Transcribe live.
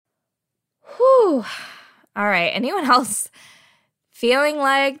Whew. All right. Anyone else feeling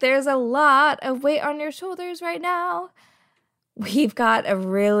like there's a lot of weight on your shoulders right now? We've got a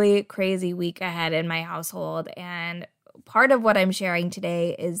really crazy week ahead in my household, and part of what I'm sharing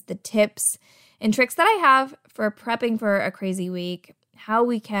today is the tips and tricks that I have for prepping for a crazy week, how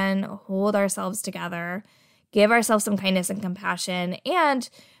we can hold ourselves together, give ourselves some kindness and compassion, and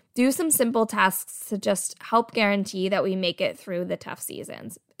do some simple tasks to just help guarantee that we make it through the tough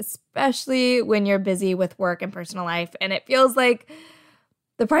seasons, especially when you're busy with work and personal life and it feels like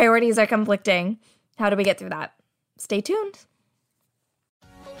the priorities are conflicting. How do we get through that? Stay tuned.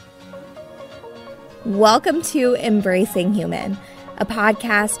 Welcome to Embracing Human, a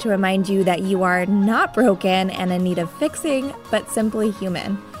podcast to remind you that you are not broken and in need of fixing, but simply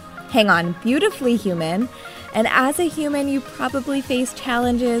human. Hang on, beautifully human. And as a human, you probably face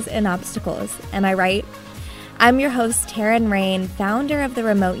challenges and obstacles. Am I right? I'm your host, Taryn Rain, founder of The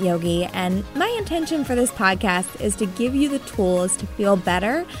Remote Yogi, and my intention for this podcast is to give you the tools to feel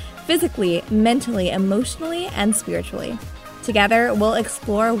better physically, mentally, emotionally, and spiritually. Together, we'll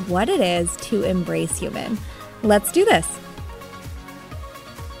explore what it is to embrace human. Let's do this.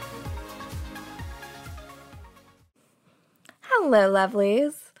 Hello,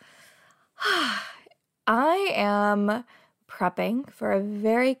 lovelies. I am prepping for a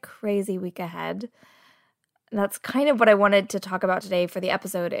very crazy week ahead. That's kind of what I wanted to talk about today for the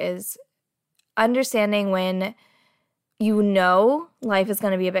episode, is understanding when you know life is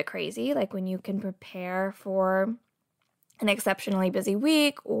going to be a bit crazy, like when you can prepare for an exceptionally busy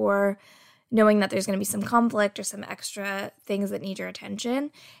week, or knowing that there's going to be some conflict or some extra things that need your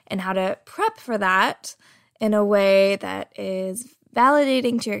attention, and how to prep for that in a way that is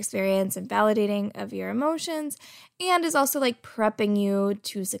validating to your experience and validating of your emotions, and is also like prepping you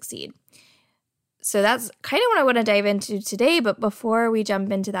to succeed. So that's kind of what I want to dive into today. But before we jump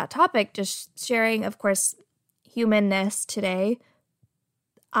into that topic, just sharing, of course, humanness today.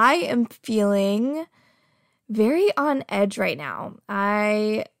 I am feeling very on edge right now.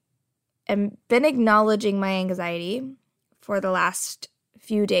 I am been acknowledging my anxiety for the last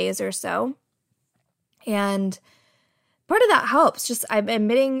few days or so. And part of that helps. Just I'm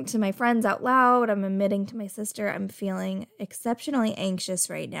admitting to my friends out loud. I'm admitting to my sister. I'm feeling exceptionally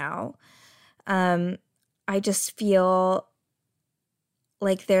anxious right now. I just feel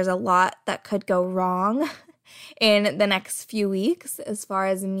like there's a lot that could go wrong in the next few weeks as far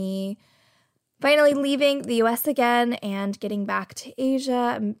as me finally leaving the US again and getting back to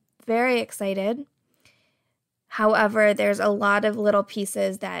Asia. I'm very excited. However, there's a lot of little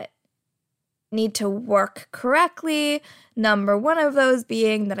pieces that need to work correctly. Number one of those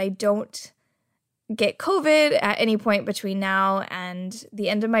being that I don't get COVID at any point between now and the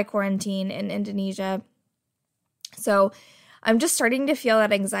end of my quarantine in Indonesia. So I'm just starting to feel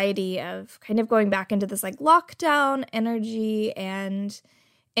that anxiety of kind of going back into this like lockdown energy, and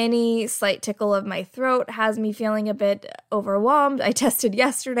any slight tickle of my throat has me feeling a bit overwhelmed. I tested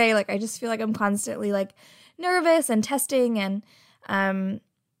yesterday. I just feel like I'm constantly nervous and testing, and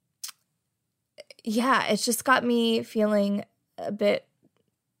it's just got me feeling a bit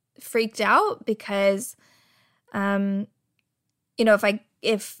freaked out because,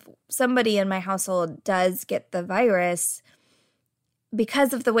 if somebody in my household does get the virus,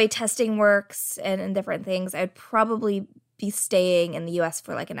 because of the way testing works and different things, I'd probably be staying in the US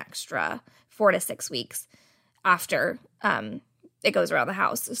for an extra 4 to 6 weeks after it goes around the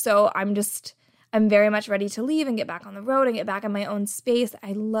house. So I'm very much ready to leave and get back on the road and get back in my own space.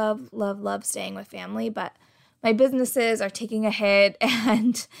 I love, love, love staying with family, but my businesses are taking a hit,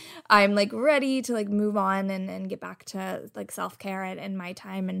 and I'm ready to move on and get back to self-care and my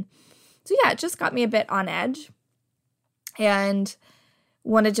time. And so it just got me a bit on edge, and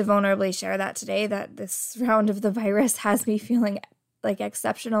wanted to vulnerably share that today, that this round of the virus has me feeling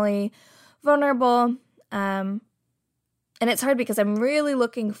exceptionally vulnerable. And it's hard because I'm really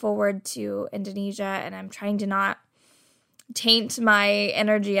looking forward to Indonesia, and I'm trying to not taint my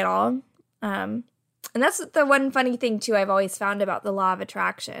energy at all. And that's the one funny thing, too, I've always found about the law of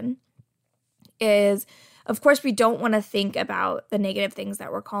attraction is, of course, we don't want to think about the negative things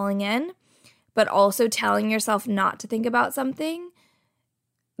that we're calling in, but also telling yourself not to think about something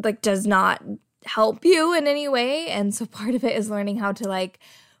does not help you in any way. And so part of it is learning how to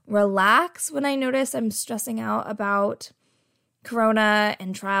relax when I notice I'm stressing out about Corona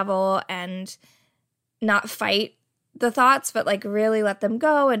and travel, and not fight the thoughts, but really let them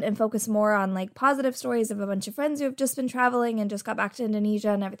go and focus more on positive stories of a bunch of friends who have just been traveling and just got back to Indonesia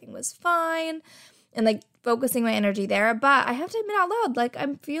and everything was fine, and focusing my energy there. But I have to admit out loud,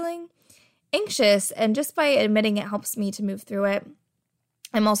 I'm feeling anxious, and just by admitting it helps me to move through it.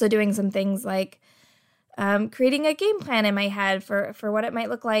 I'm also doing some things like creating a game plan in my head for what it might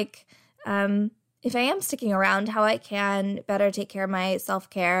look like if I am sticking around, how I can better take care of my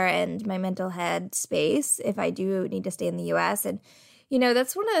self-care and my mental head space if I do need to stay in the U.S. And,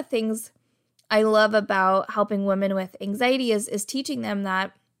 that's one of the things I love about helping women with anxiety is teaching them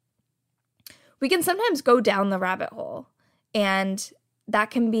that we can sometimes go down the rabbit hole, and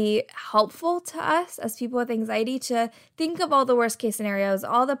that can be helpful to us as people with anxiety to think of all the worst case scenarios,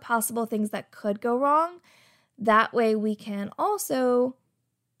 all the possible things that could go wrong. That way we can also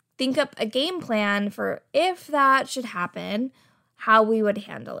think up a game plan for if that should happen, how we would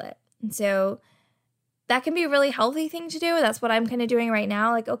handle it. And so that can be a really healthy thing to do. That's what I'm kind of doing right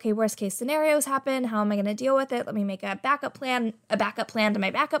now. Like, okay, worst case scenarios happen. How am I going to deal with it? Let me make a backup plan to my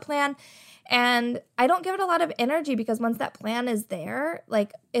backup plan. And I don't give it a lot of energy because once that plan is there,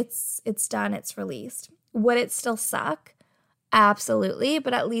 like it's done, it's released. Would it still suck? Absolutely.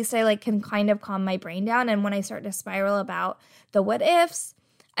 But at least I can kind of calm my brain down. And when I start to spiral about the what ifs,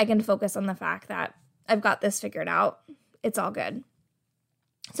 I can focus on the fact that I've got this figured out. It's all good.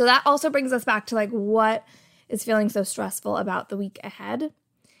 So that also brings us back to what is feeling so stressful about the week ahead.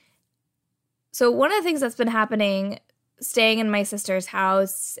 So one of the things that's been happening, staying in my sister's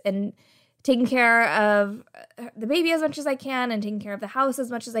house and taking care of the baby as much as I can and taking care of the house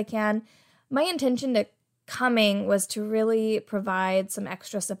as much as I can, my intention to coming was to really provide some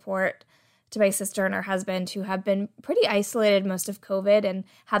extra support to my sister and her husband, who have been pretty isolated most of COVID and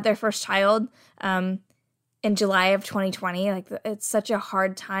had their first child in July of 2020. It's such a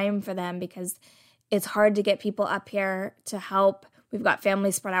hard time for them because it's hard to get people up here to help. We've got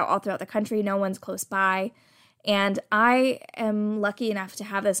families spread out all throughout the country. No one's close by. And I am lucky enough to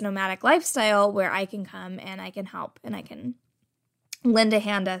have this nomadic lifestyle where I can come and I can help and I can lend a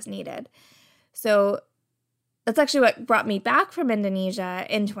hand as needed. So that's actually what brought me back from Indonesia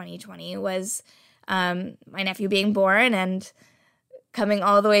in 2020 was my nephew being born and coming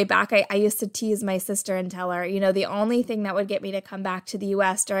all the way back. I used to tease my sister and tell her, the only thing that would get me to come back to the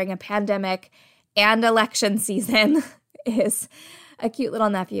U.S. during a pandemic and election season is a cute little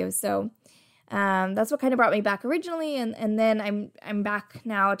nephew. So that's what kind of brought me back originally. And then I'm back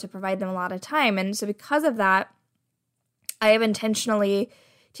now to provide them a lot of time. And so because of that, I have intentionally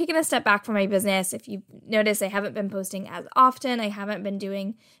taken a step back from my business. If you notice, I haven't been posting as often. I haven't been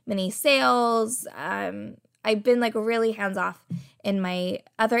doing many sales. I've been really hands-off in my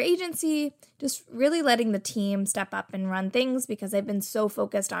other agency, just really letting the team step up and run things because I've been so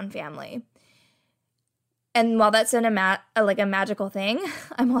focused on family. And while that's been a magical thing,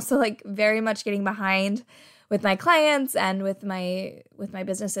 I'm also very much getting behind with my clients and with my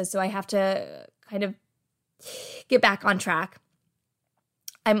businesses. So I have to kind of get back on track.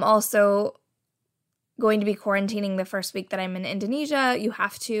 I'm also going to be quarantining the first week that I'm in Indonesia. You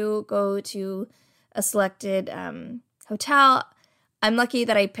have to go to a selected hotel. I'm lucky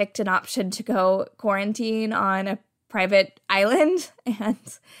that I picked an option to go quarantine on a private island and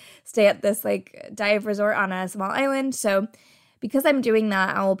stay at this dive resort on a small island. So because I'm doing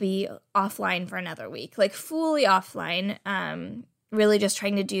that, I'll be offline for another week, fully offline, really just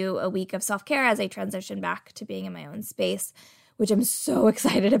trying to do a week of self-care as I transition back to being in my own space, which I'm so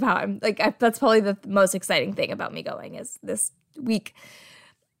excited about. That's probably the most exciting thing about me going is this week.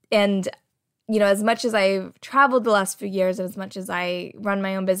 And, as much as I've traveled the last few years, as much as I run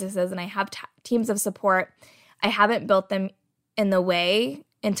my own businesses and I have teams of support, I haven't built them in the way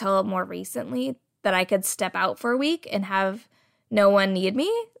until more recently that I could step out for a week and have no one need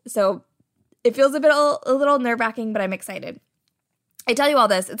me. So it feels a little nerve-wracking, but I'm excited. I tell you all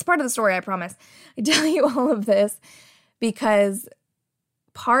this. It's part of the story, I promise. I tell you all of this because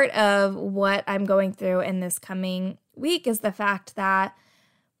part of what I'm going through in this coming week is the fact that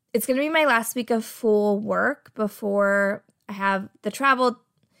it's going to be my last week of full work before I have the travel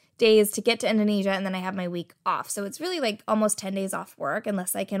days to get to Indonesia, and then I have my week off. So it's really almost 10 days off work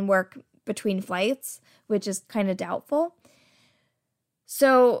unless I can work between flights, which is kind of doubtful.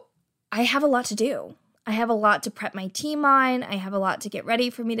 So I have a lot to do. I have a lot to prep my team on. I have a lot to get ready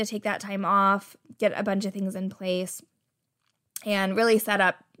for me to take that time off, get a bunch of things in place, and really set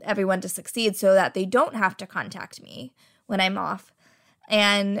up everyone to succeed so that they don't have to contact me when I'm off.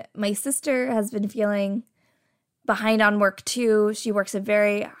 And my sister has been feeling behind on work too. She works a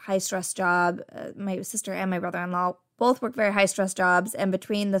very high-stress job. My sister and my brother-in-law both work very high-stress jobs. And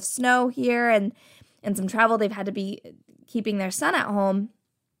between the snow here and some travel, they've had to be keeping their son at home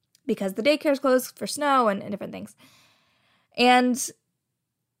because the daycare's closed for snow and different things. And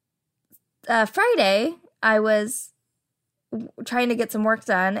Friday, I was trying to get some work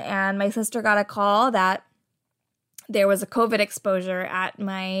done, and my sister got a call that there was a COVID exposure at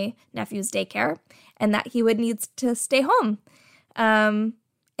my nephew's daycare and that he would need to stay home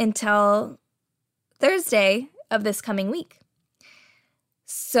until Thursday of this coming week.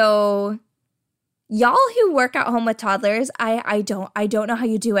 So y'all who work at home with toddlers, I don't know how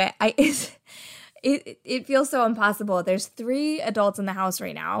you do it. It feels so impossible. There's 3 adults in the house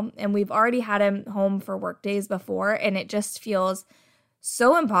right now, and we've already had him home for work days before, and it just feels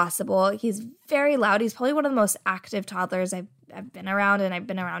so impossible. He's very loud. He's probably one of the most active toddlers I've been around, and I've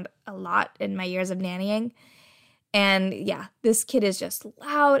been around a lot in my years of nannying. And yeah, this kid is just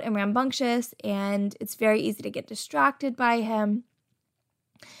loud and rambunctious, and it's very easy to get distracted by him.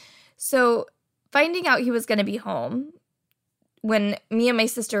 So finding out he was going to be home when me and my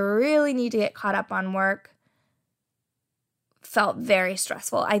sister really need to get caught up on work felt very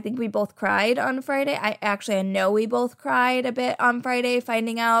stressful. I think we both cried on Friday. I know we both cried a bit on Friday,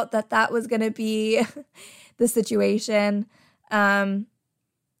 finding out that was going to be the situation. And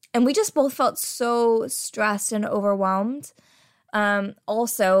we just both felt so stressed and overwhelmed.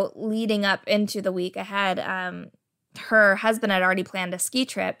 Also, leading up into the week ahead, her husband had already planned a ski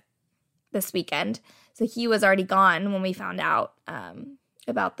trip this weekend. So he was already gone when we found out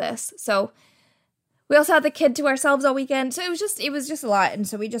about this. So we also had the kid to ourselves all weekend. So it was just a lot. And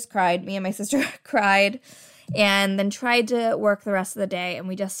so we just cried. Me and my sister cried and then tried to work the rest of the day. And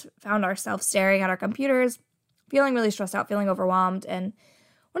we just found ourselves staring at our computers, feeling really stressed out, feeling overwhelmed. And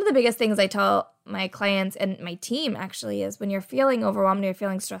one of the biggest things I tell my clients and my team actually is when you're feeling overwhelmed, you're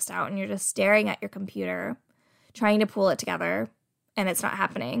feeling stressed out, and you're just staring at your computer, trying to pull it together, and it's not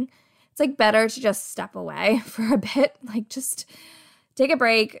happening. It's like better to just step away for a bit, like just take a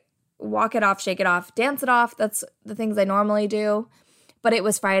break, walk it off, shake it off, dance it off. That's the things I normally do. But it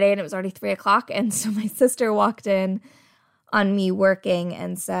was Friday and it was already 3:00. And so my sister walked in on me working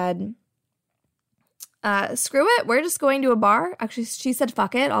and said, screw it. We're just going to a bar. Actually, she said,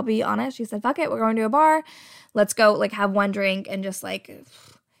 fuck it. I'll be honest. She said, fuck it. We're going to a bar. Let's go like have one drink and just like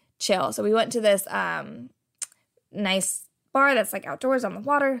chill. So we went to this nice bar that's like outdoors on the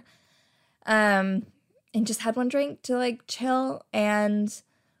water. And just had one drink to like chill. And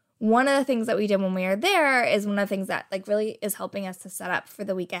one of the things that we did when we were there is one of the things that like really is helping us to set up for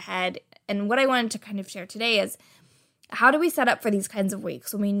the week ahead. And what I wanted to kind of share today is how do we set up for these kinds of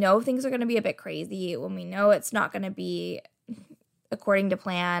weeks when we know things are going to be a bit crazy, when we know it's not going to be according to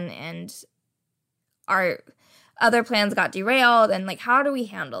plan and our other plans got derailed, and like how do we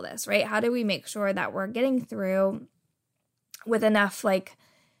handle this, right? How do we make sure that we're getting through with enough like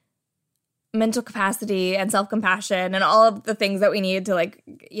mental capacity and self-compassion and all of the things that we need to like,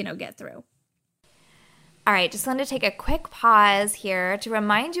 get through. All right, just wanted to take a quick pause here to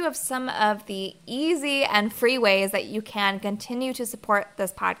remind you of some of the easy and free ways that you can continue to support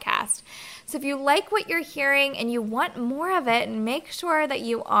this podcast. So if you like what you're hearing and you want more of it, make sure that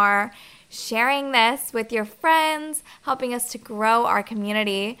you are sharing this with your friends, helping us to grow our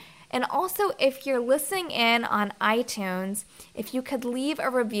community. And also, if you're listening in on iTunes, if you could leave a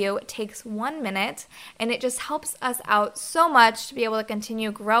review, it takes 1 minute, and it just helps us out so much to be able to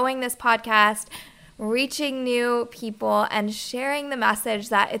continue growing this podcast, reaching new people, and sharing the message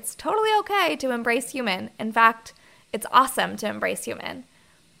that it's totally okay to embrace human. In fact, it's awesome to embrace human.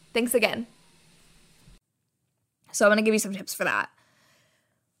 Thanks again. So I'm going to give you some tips for that.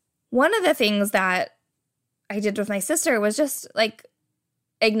 One of the things that I did with my sister was just like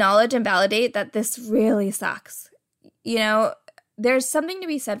acknowledge and validate that this really sucks. There's something to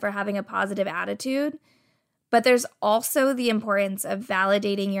be said for having a positive attitude, but there's also the importance of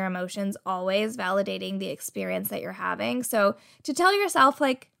validating your emotions, always validating the experience that you're having. So to tell yourself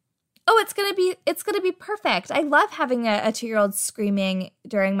like, oh, it's going to be perfect. I love having a 2-year-old screaming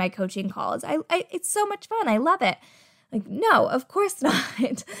during my coaching calls. It's so much fun. I love it. Like, no, of course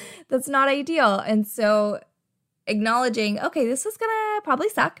not. That's not ideal. And so acknowledging, okay, this is going to probably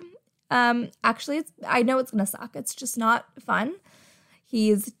suck. Actually, I know it's going to suck. It's just not fun.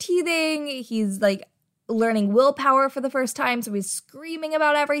 He's teething. He's like learning willpower for the first time. So he's screaming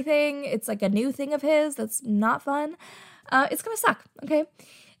about everything. It's like a new thing of his. That's not fun. It's going to suck. Okay.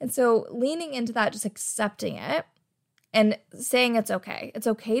 And so leaning into that, just accepting it and saying it's okay. It's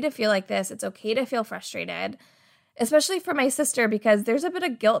okay to feel like this. It's okay to feel frustrated, especially for my sister, because there's a bit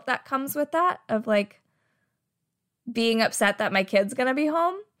of guilt that comes with that of like being upset that my kid's going to be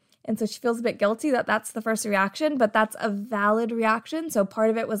home. And so she feels a bit guilty that that's the first reaction, but that's a valid reaction. So part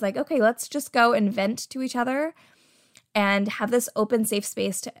of it was like, okay, let's just go and vent to each other and have this open, safe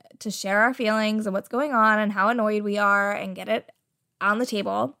space to share our feelings and what's going on and how annoyed we are and get it on the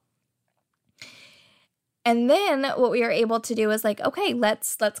table. And then what we were able to do is like, okay,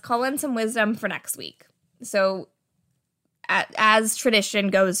 let's call in some wisdom for next week. So as tradition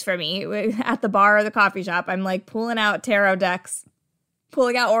goes for me, at the bar or the coffee shop, I'm like pulling out tarot decks,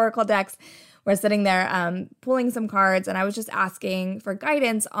 pulling out oracle decks. We're sitting there pulling some cards, and I was just asking for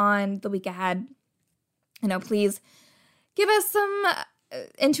guidance on the week ahead. Please give us some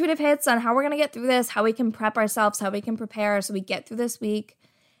intuitive hits on how we're going to get through this, how we can prep ourselves, how we can prepare so we get through this week.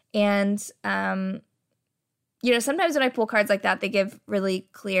 And, sometimes when I pull cards like that, they give really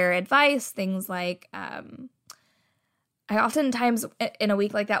clear advice, things like, I oftentimes in a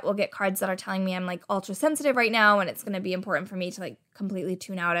week like that will get cards that are telling me I'm like ultra sensitive right now, and it's going to be important for me to like completely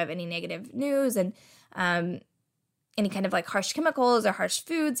tune out of any negative news and any kind of like harsh chemicals or harsh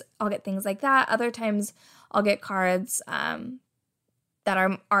foods. I'll get things like that. Other times I'll get cards that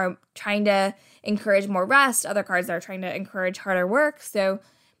are trying to encourage more rest. Other cards that are trying to encourage harder work. So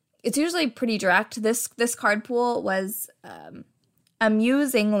it's usually pretty direct. This card pool was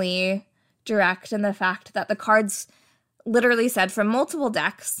amusingly direct in the fact that the cards literally said from multiple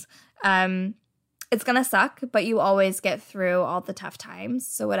decks, it's going to suck, but you always get through all the tough times.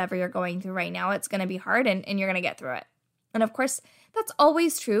 So whatever you're going through right now, it's going to be hard and you're going to get through it. And of course, that's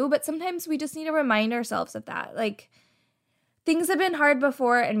always true, but sometimes we just need to remind ourselves of that. Like, things have been hard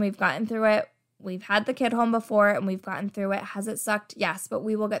before and we've gotten through it. We've had the kid home before and we've gotten through it. Has it sucked? Yes, but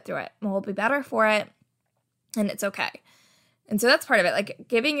we will get through it. We'll be better for it, and it's okay. And so that's part of it. Like,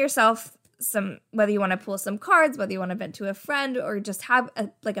 giving yourself some, whether you want to pull some cards, whether you want to vent to a friend, or just have a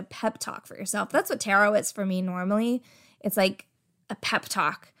pep talk for yourself. That's what tarot is for me normally. It's like a pep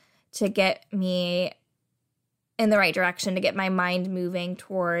talk to get me in the right direction, to get my mind moving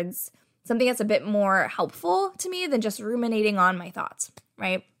towards something that's a bit more helpful to me than just ruminating on my thoughts,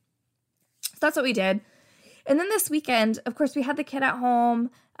 right? So that's what we did. And then this weekend, of course, we had the kid at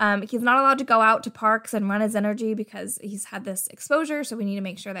home. He's not allowed to go out to parks and run his energy because he's had this exposure. So we need to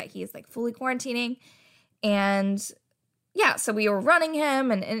make sure that he's like fully quarantining. And yeah, so we were running him.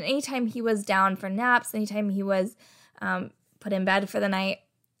 And anytime he was down for naps, anytime he was put in bed for the night,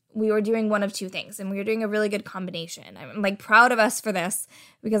 we were doing one of two things. And we were doing a really good combination. I'm like proud of us for this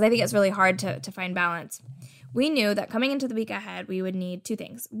because I think it's really hard to find balance. We knew that coming into the week ahead, we would need two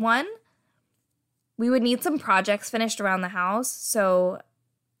things. One, we would need some projects finished around the house. So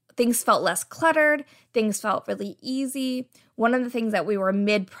things felt less cluttered. Things felt really easy. One of the things that we were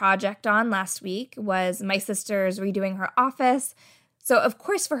mid-project on last week was my sister's redoing her office. So, of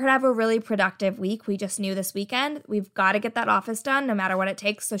course, for her to have a really productive week, we just knew this weekend, we've got to get that office done no matter what it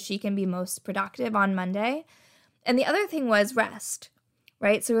takes so she can be most productive on Monday. And the other thing was rest,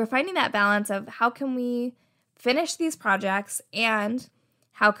 right? So we were finding that balance of how can we finish these projects and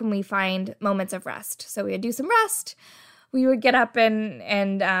how can we find moments of rest? So we would do some rest. We would get up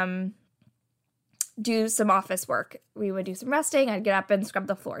and do some office work. We would do some resting. I'd get up and scrub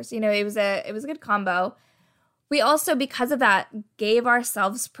the floors. It was a good combo. We also, because of that, gave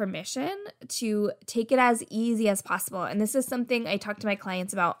ourselves permission to take it as easy as possible. And this is something I talk to my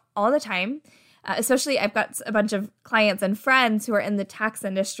clients about all the time. Especially, I've got a bunch of clients and friends who are in the tax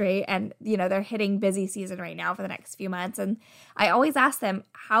industry, and they're hitting busy season right now for the next few months. And I always ask them,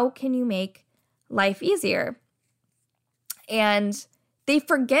 how can you make life easier? And they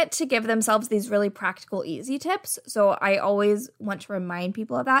forget to give themselves these really practical, easy tips. So I always want to remind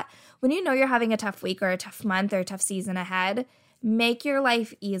people of that. When you know you're having a tough week or a tough month or a tough season ahead, make your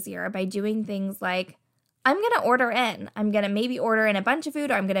life easier by doing things like, I'm going to order in. I'm going to maybe order in a bunch of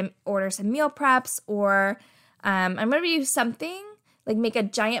food, or I'm going to order some meal preps, or I'm going to do something like make a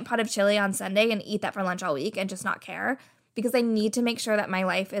giant pot of chili on Sunday and eat that for lunch all week and just not care, because I need to make sure that my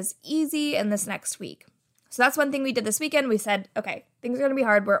life is easy in this next week. So that's one thing we did this weekend. We said, okay, things are going to be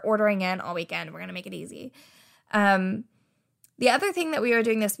hard. We're ordering in all weekend. We're going to make it easy. The other thing that we were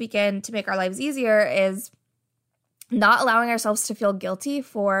doing this weekend to make our lives easier is not allowing ourselves to feel guilty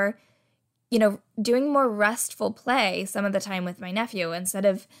for, doing more restful play some of the time with my nephew instead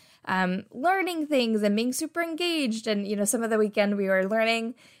of learning things and being super engaged. And, some of the weekend we were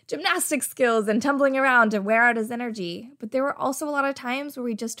learning gymnastic skills and tumbling around to wear out his energy. But there were also a lot of times where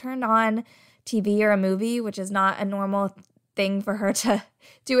we just turned on TV or a movie, which is not a normal thing for her to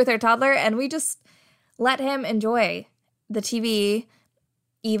do with her toddler. And we just let him enjoy the TV,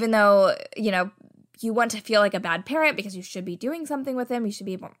 even though, you want to feel like a bad parent because you should be doing something with him. You should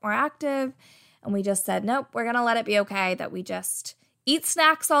be more active. And we just said, nope, we're going to let it be okay that we just eat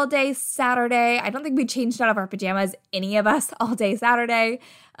snacks all day Saturday. I don't think we changed out of our pajamas, any of us, all day Saturday.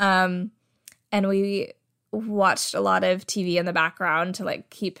 And we watched a lot of TV in the background to like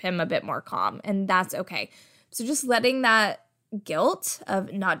keep him a bit more calm, and that's okay. So just letting that guilt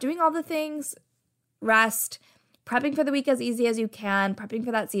of not doing all the things, rest, prepping for the week as easy as you can, prepping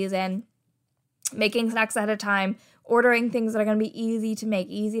for that season, making snacks ahead of time, ordering things that are going to be easy to make,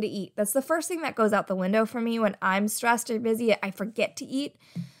 easy to eat. That's the first thing that goes out the window for me when I'm stressed or busy. I forget to eat.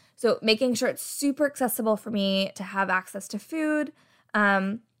 So making sure it's super accessible for me to have access to food.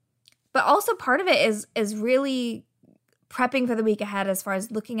 But also part of it is really prepping for the week ahead as far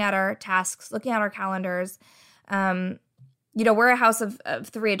as looking at our tasks, looking at our calendars. We're a house of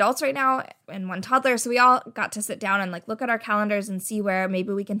 3 adults right now and 1 toddler. So we all got to sit down and like look at our calendars and see where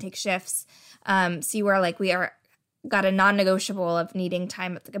maybe we can take shifts, see where like we are got a non-negotiable of needing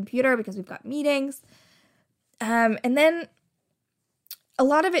time at the computer because we've got meetings. And then a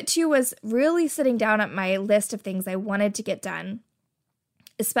lot of it too was really sitting down at my list of things I wanted to get done,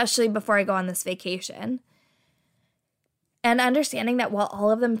 especially before I go on this vacation. And understanding that while all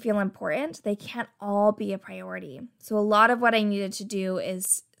of them feel important, they can't all be a priority. So a lot of what I needed to do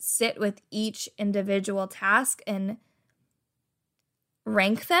is sit with each individual task and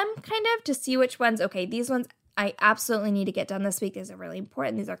rank them kind of to see which ones, okay, these ones I absolutely need to get done this week. These are really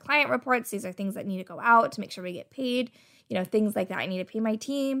important. These are client reports. These are things that need to go out to make sure we get paid. Things like that. I need to pay my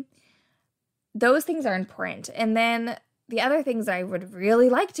team. Those things are important. And then the other things that I would really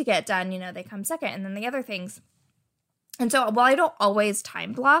like to get done, they come second. And then the other things. And so while I don't always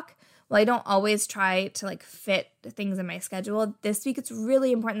time block, while I don't always try to like fit things in my schedule, this week it's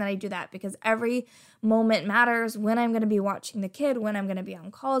really important that I do that because every moment matters, when I'm going to be watching the kid, when I'm going to be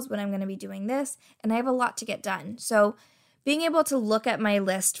on calls, when I'm going to be doing this, and I have a lot to get done. So being able to look at my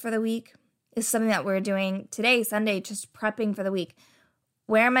list for the week is something that we're doing today, Sunday, just prepping for the week.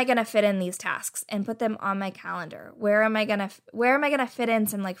 Where am I going to fit in these tasks and put them on my calendar? Where am I going to fit in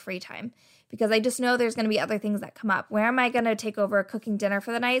some like free time? Because I just know there's going to be other things that come up. Where am I going to take over cooking dinner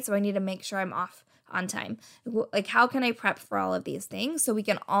for the night? So I need to make sure I'm off on time. Like, how can I prep for all of these things so we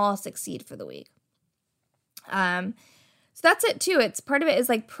can all succeed for the week? So that's it too. It's part of it is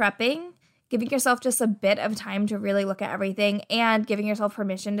like prepping, giving yourself just a bit of time to really look at everything and giving yourself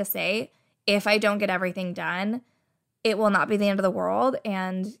permission to say, if I don't get everything done, it will not be the end of the world.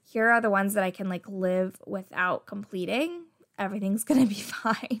 And here are the ones that I can like live without completing. Everything's going to be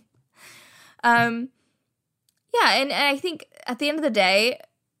fine. And I think at the end of the day,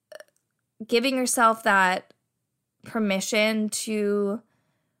 giving yourself that permission to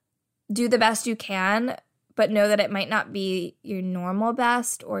do the best you can, but know that it might not be your normal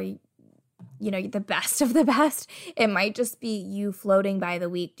best or, the best of the best. It might just be you floating by the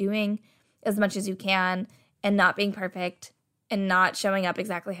week, doing as much as you can and not being perfect and not showing up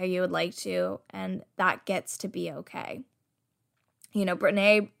exactly how you would like to. And that gets to be okay.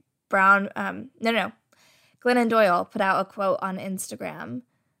 Brene Brown, Glennon Doyle put out a quote on Instagram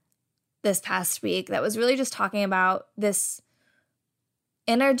this past week that was really just talking about this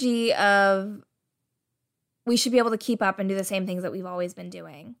energy of we should be able to keep up and do the same things that we've always been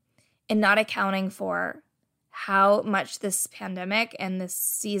doing and not accounting for how much this pandemic and this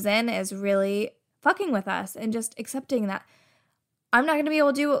season is really fucking with us and just accepting that I'm not going to be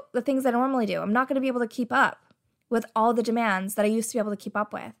able to do the things I normally do. I'm not going to be able to keep up with all the demands that I used to be able to keep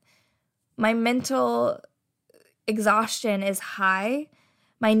up with. My mental exhaustion is high.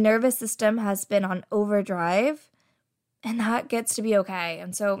 My nervous system has been on overdrive, and that gets to be okay.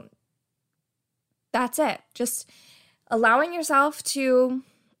 And so that's it. Just allowing yourself to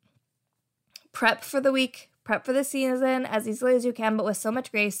prep for the week, prep for the season as easily as you can, but with so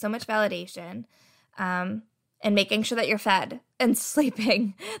much grace, so much validation, and making sure that you're fed and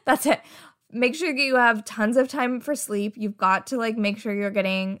sleeping. That's it. Make sure you have tons of time for sleep. You've got to make sure you're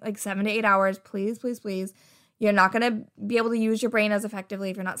getting 7 to 8 hours. Please, please, please. You're not going to be able to use your brain as effectively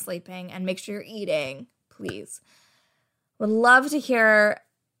if you're not sleeping, and make sure you're eating, please. Would love to hear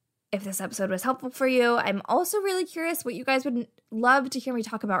if this episode was helpful for you. I'm also really curious what you guys would love to hear me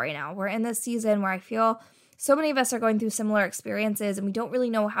talk about right now. We're in this season where I feel so many of us are going through similar experiences and we don't really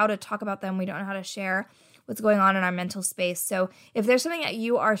know how to talk about them. We don't know how to share what's going on in our mental space. So if there's something that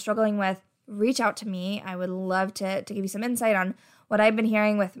you are struggling with, reach out to me. I would love to give you some insight on what I've been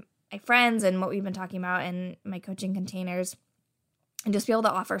hearing with my friends and what we've been talking about in my coaching containers, and just be able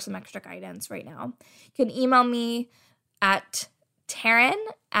to offer some extra guidance right now. You can email me at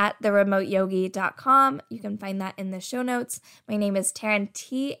Taryn@theremoteyogi.com. You can find that in the show notes. My name is Taryn,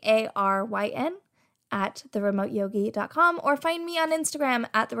 Taryn, @theremoteyogi.com, or find me on Instagram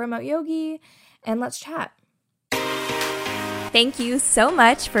 @theremoteyogi, and let's chat. Thank you so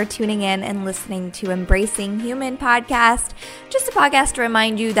much for tuning in and listening to Embracing Human podcast. Just a podcast to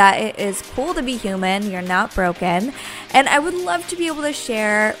remind you that it is cool to be human. You're not broken. And I would love to be able to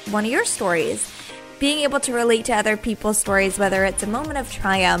share one of your stories. Being able to relate to other people's stories, whether it's a moment of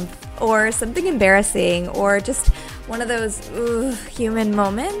triumph or something embarrassing or just one of those human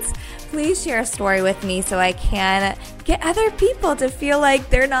moments. please share a story with me so I can get other people to feel like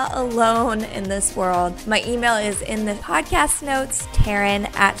they're not alone in this world. My email is in the podcast notes,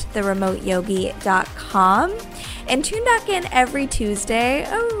 Taryn@theremoteyogi.com. And tune back in every Tuesday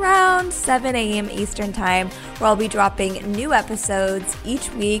around 7 a.m. Eastern Time, where I'll be dropping new episodes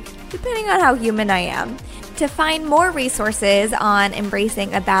each week, depending on how human I am. To find more resources on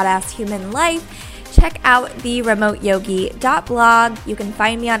embracing a badass human life, check out theremoteyogi.blog. You can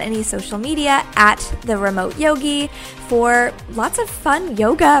find me on any social media at theremoteyogi for lots of fun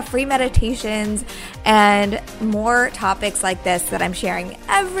yoga, free meditations, and more topics like this that I'm sharing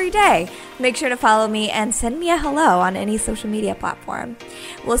every day. Make sure to follow me and send me a hello on any social media platform.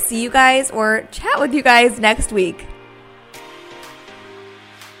 We'll see you guys or chat with you guys next week.